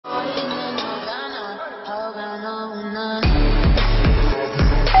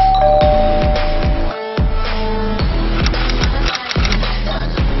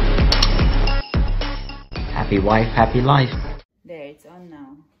wife, happy life. There, it's on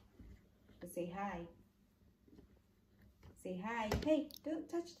now. Say hi. Say hi. Hey, don't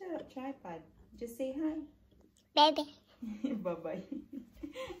touch the tripod. Just say hi. Baby. Bye-bye.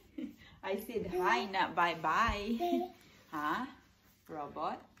 I said hi, not bye-bye. Huh?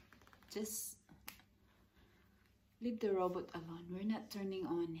 Robot? Just leave the robot alone. We're not turning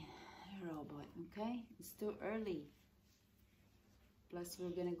on the robot, okay? It's too early. Plus,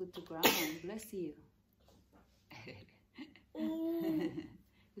 we're gonna go to grandma. Bless you.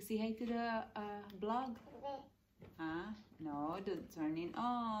 You say hi to the vlog? Huh? No, don't turn it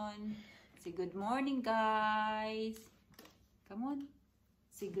on. Say good morning, guys. Come on.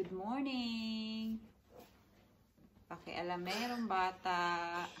 Say good morning. Pakialamerong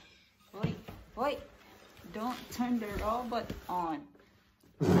bata. Hoy, hoy. Don't turn the robot on.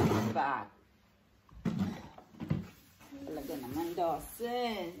 Back. Talaga naman,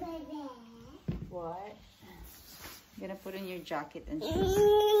 Dawson. What? I'm gonna put on your jacket and shoes.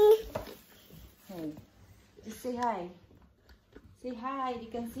 Hey, just say hi. Say hi. They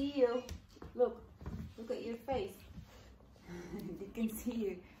can see you. Look at your face. They can see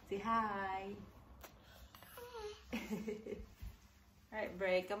you. Say hi. Alright,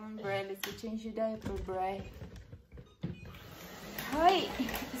 Bray. Come on, Bray. Let's go change your diaper, Bray. Hi.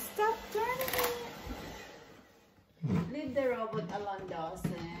 Stop turning it. Leave the robot alone,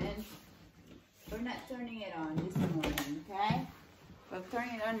 Dawson. We're not turning it on this morning, okay? We'll turn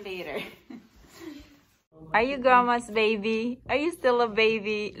it on later. Are you grandma's baby? Are you still a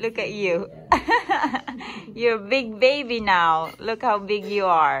baby? Look at you. You're a big baby now. Look how big you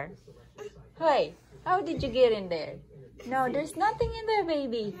are. Hey, how did you get in there? No, there's nothing in there,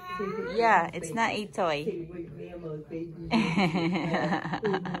 baby. Yeah, it's not a toy.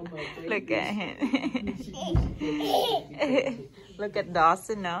 Look at him. Look at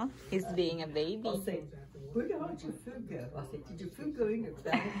Dawson, no? He's being a baby. Where did your food go? I said, did your food go in your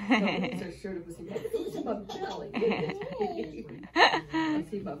bag? So sure it was in my belly. I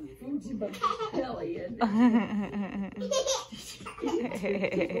see my food's in my belly.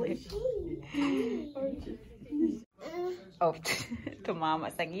 Oh,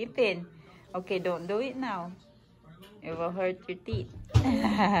 tumama sa ngipin. Okay, don't do it now. It will hurt your teeth.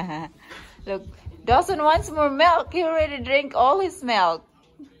 Look, Dawson wants more milk. He already drank all his milk.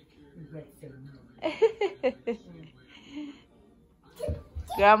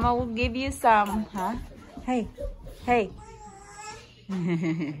 Grandma will give you some, huh? Hey, hey.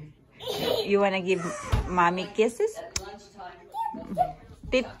 You want to give mommy kisses?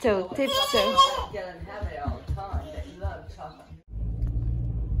 Tiptoe, tiptoe.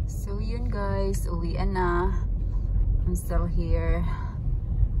 So yun guys, uwian na. I'm still here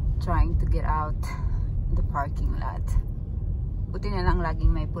trying to get out the parking lot. Buti na lang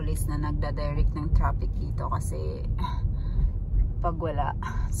laging may pulis na nagdadirect ng traffic dito kasi pag wala,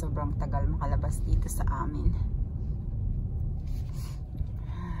 sobrang tagal makalabas dito sa amin.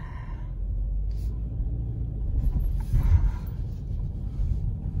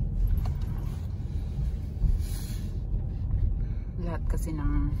 Lahat kasi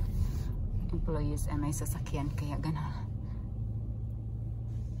ng employees ay may sasakyan kaya gano'n.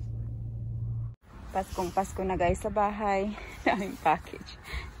 Paskong Pasko na guys sa bahay. Daming package.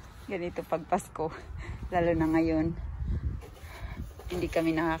 Ganito pag Pasko. Lalo na ngayon. Hindi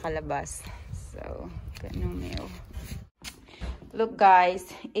kami nakakalabas. So, ganun meal. Look guys,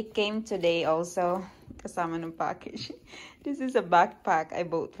 it came today also. Kasama ng package. This is a backpack I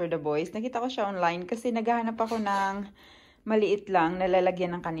bought for the boys. Nakita ko siya online kasi naghahanap ako ng maliit lang.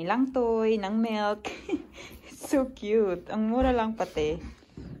 Nalalagyan ng kanilang toy, ng milk. It's so cute. Ang mura lang pati.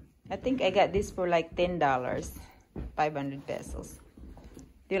 I think I got this for like $10. 500 pesos.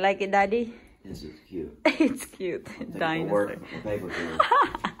 Do you like it, Daddy? Yes, it's cute. It's cute. Dinosaur.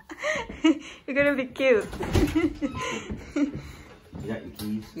 You're gonna be cute. You got your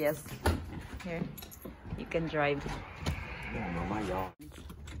keys? Yes. Here. You can drive. Yeah, no, my y'all.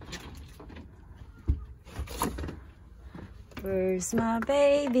 Where's my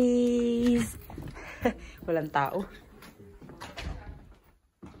babies? Walang tao.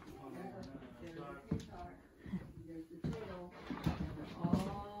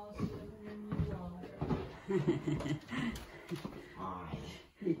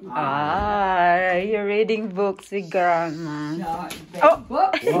 You're reading books with Grandma. Oh,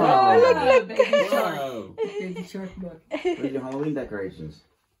 Whoa. Oh, look. Whoa. Baby shark book. Where's your Halloween decorations?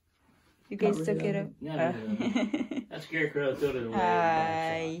 You guys took it up. No. That scarecrow threw it away.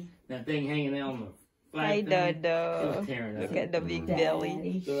 Hi. That thing hanging there on the Hi, thing. Dodo. It was tearing up. Look at the big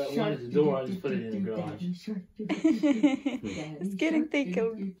belly. So that one is the door. I just put it in the garage. It's getting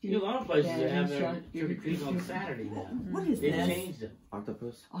tickled. You know, a lot of places they have their trick or treats on Saturday now. What is They've this? changed them.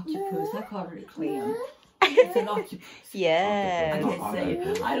 Octopus? Octopus. I called it a clam. It's an octopus. I Yes. can't say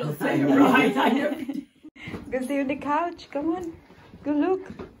it. I don't say it right. I never do. Go sit on the couch. Come on. Go look.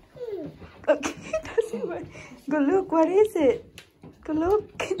 Okay. Go look. What is it? Go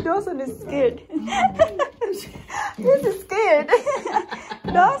look. Dawson is scared. He's scared.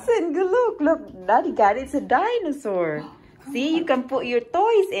 Dawson, go look. Look, Daddy got it. It's a dinosaur. See, you can put your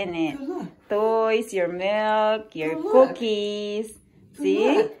toys in it. Toys, your milk, your cookies.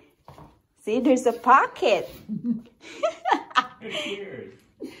 See? See, there's a pocket.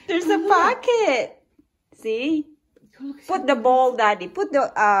 There's a pocket. See? Put the ball, Daddy. Put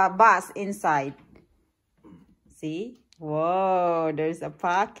the bus inside. See? Whoa, there's a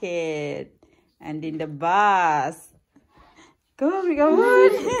pocket. And in the bus. Come on, come on.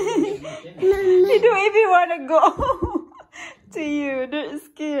 They don't even want to go to you. They're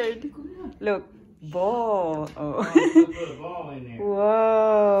scared. Look, ball. Oh. Put a ball in there.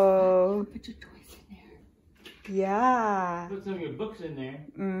 Whoa. Put your toys in there. Yeah. Put some of your books in there.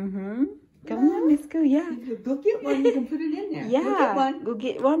 Mm-hmm. Come on, let's go. Yeah. Go get one. You can put it in there. Go get Yeah. one. Go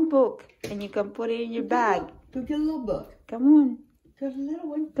get one book and you can put it in your bag. Go get a little book. Come on. Go get a little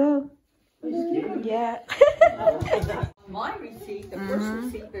one. Go. Yeah. My receipt, the first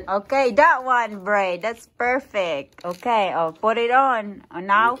receipt that Okay, that one, Bray. That's perfect. Okay, I'll put it on. Oh,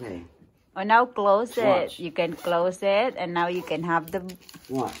 now, Okay. now close it. Watch. You can close it, and now you can have the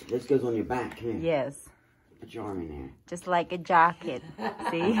Watch. This goes on your back. Here. yes, Put your arm in there. just like a jacket.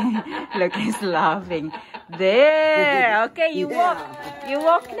 See, look, he's laughing. There. Okay, you walk. You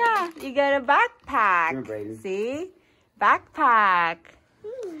walk now. You got a backpack. Here, Brayden. See, backpack.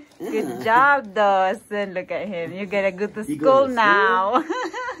 Good job, Dawson. Look at him. You're gonna go to You school go to now.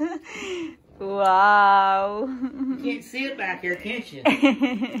 Wow. You can't see it back here, can't you? Let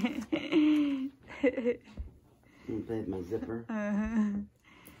me play with my zipper. Turn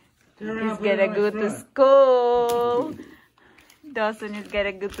around, He's put it gonna on go his to front. school. Dawson is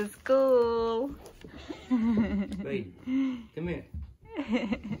gonna go to school. Wait, come here.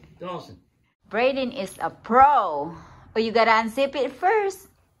 Dawson. Brayden is a pro. Oh, you gotta unzip it first.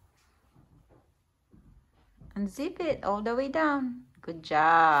 Unzip it all the way down. Good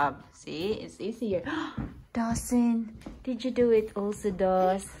job. See, it's easier. Dawson, did you do it also,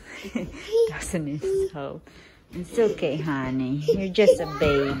 Dawson? Dawson is so... It's okay, honey. You're just a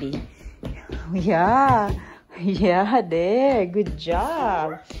baby. Yeah. Yeah, there. Good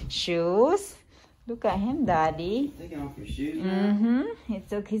job. Shoes. Look at him, Daddy. Taking off your shoes now. Mm-hmm. He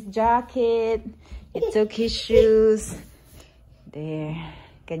took his jacket. He took his shoes. There.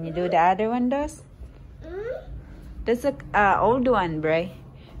 Can you do the other one, Dos? That's a old one, Bray.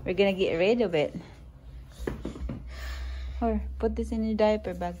 We're gonna get rid of it. Or put this in your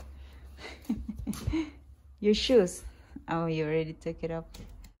diaper bag. Your shoes. Oh, you already took it off.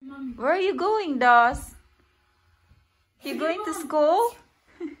 Where are you going, Dos? You going to school?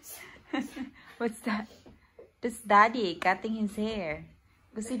 What's that? That's Daddy cutting his hair.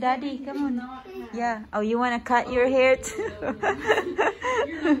 Go see Daddy. Come on. Yeah. Oh, you want to cut your hair too?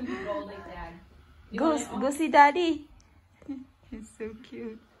 Go see Daddy. He's so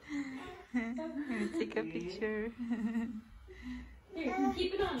cute. Let me take a picture. Here,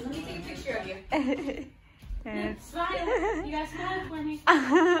 keep it on. Let me take a picture of you. Smile. You gotta smile for me.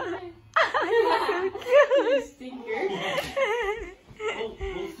 You're so cute. You stinker. Oh,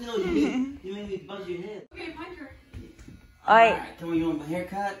 Phil, you made me buzz your head. Okay, my turn. Oi. Alright, come on, you want my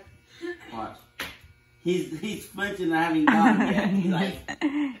haircut? Watch. He's flinching and I haven't gone yet. He's like,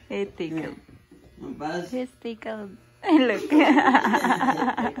 He tickled. want buzz? He's tickled. Look.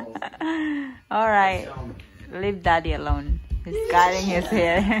 Alright. Leave Daddy alone. He's cutting his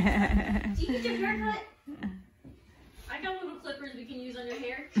hair. Do you need your haircut? I got little clippers we can use on your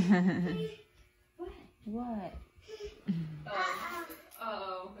hair. What?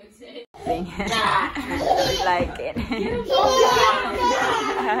 Oh, it's it. Thing. You like it. Get him.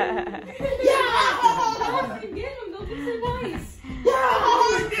 Don't be so nice.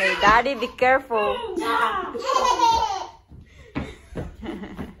 Okay, Daddy, be careful.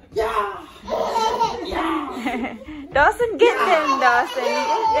 Dawson, get them, Dawson,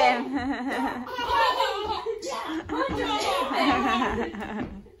 get them.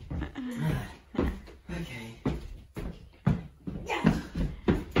 Okay.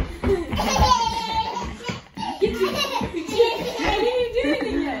 I didn't do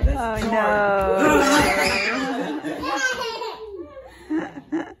anything yet. Oh no.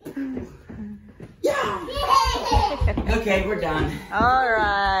 Okay, we're done. All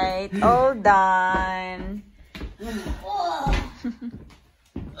right, all done.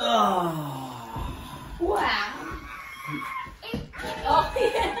 Oh. Wow. Oh,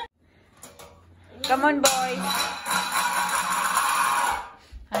 yeah. Come on, boys.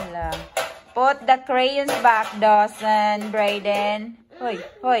 Hala. Put the crayons back, Dawson, Brayden. Hoy,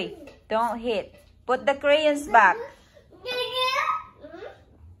 hoy. Don't hit. Put the crayons back.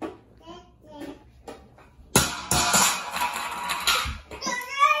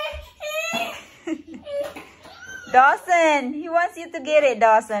 Dawson, he wants you to get it,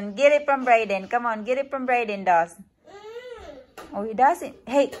 Dawson. Get it from Brayden. Come on, get it from Brayden, Dawson. Oh, he doesn't.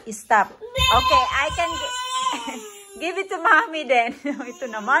 Hey, stop. Okay, I can get... Give it to mommy then.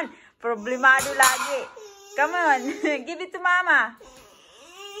 Ito naman. Problemado lagi. Come on. Give it to mama.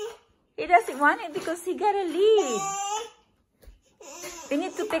 He doesn't want it because he got a lead. We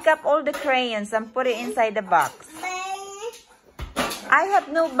need to pick up all the crayons and put it inside the box. I have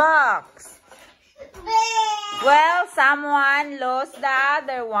no box. Well, someone lost the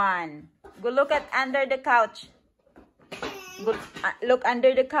other one. Go look at under the couch. Go, look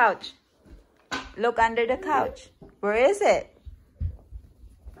under the couch. Look under the couch. Where is it?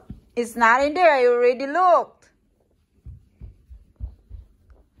 It's not in there. I already looked.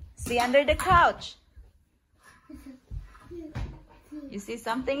 See under the couch. You see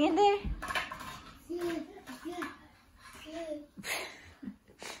something in there?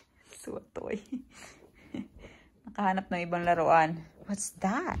 Suwatoy. Nakahanap ng ibang laruan. What's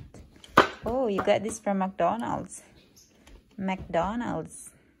that? Oh, you got this from McDonald's. McDonald's.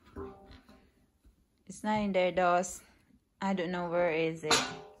 It's not in there, Dos. I don't know where is it.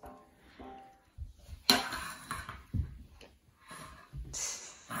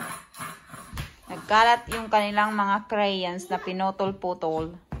 Nagkalat yung kanilang mga crayons na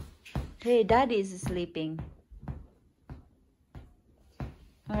pinutol-putol. Hey, Daddy is sleeping.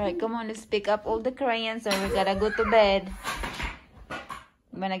 Alright, come on, let's pick up all the crayons or we gotta go to bed.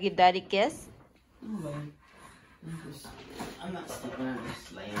 You wanna give Daddy a kiss? I'm not sleeping, I'm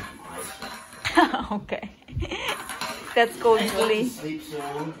just laying on my ice. Okay. That's called sleep.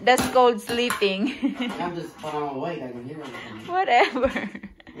 That's called sleeping. I'm just, but I'm awake, I can hear everything. Whatever.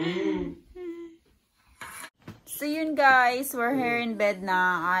 So yun guys, we're here in bed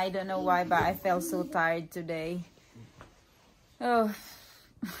na. I don't know why, but I felt so tired today. Oh.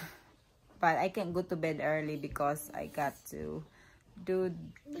 But I can't go to bed early because I got to do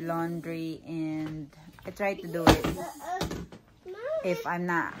laundry and I try to do it if I'm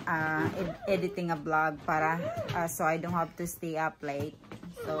not editing a vlog para so I don't have to stay up late.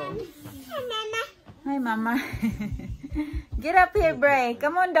 So hi mama. Get up here, Bray.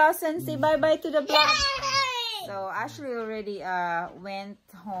 Come on, Dawson, say bye-bye to the vlog. So Ashley already went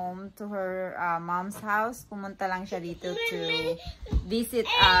home to her mom's house. Pumunta lang siya dito to visit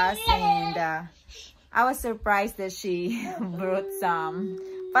us and I was surprised that she brought some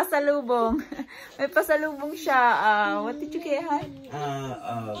pasalubong. May pasalubong siya. What did you get, hon?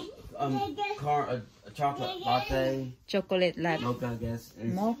 A chocolate latte. Chocolate latte. Mocha, I guess.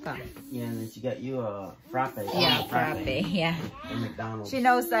 Mocha. Yeah, and then she got you a frappe. Yeah, frappe. Yeah. From McDonald's. She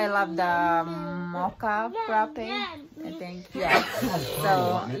knows I love the mocha frappe, I think. Yeah.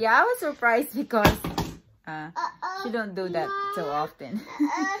 So, yeah, I was surprised because she don't do that so often.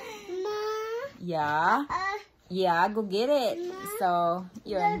 Yeah. Yeah, go get it. So,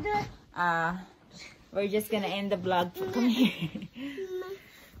 yun. We're just gonna end the vlog. Come here.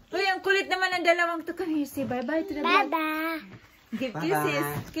 Uy, ang kulit naman ng dalawang to. Come here. Say bye-bye to the vlog. Bye-bye. Give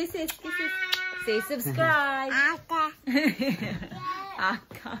kisses. Kisses. Kisses. Say subscribe. Aka.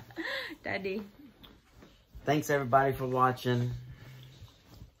 Aka. Daddy. Thanks everybody for watching.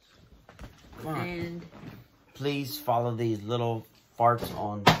 Come on. And please follow these little farts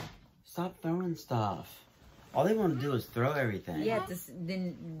on. Stop throwing stuff. All they want to do is throw everything. yeah,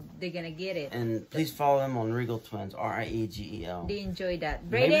 then they're gonna get it. And please follow them on Riegel Twins, Riegel. They enjoy that.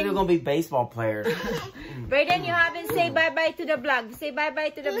 Maybe they're Brayden, gonna be baseball players. Brayden, you haven't say bye-bye to the vlog. Say bye-bye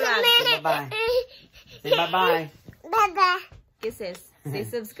to the vlog. Say bye-bye. Say bye-bye. Bye-bye. Kisses. Say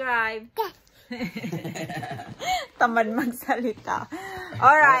subscribe. Tamad magsalita.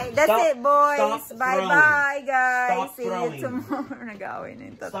 Alright, that's it, boys. Bye-bye, guys. Stop See throwing. you tomorrow. Nag-away na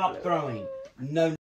yung tatlo. Stop throwing. No.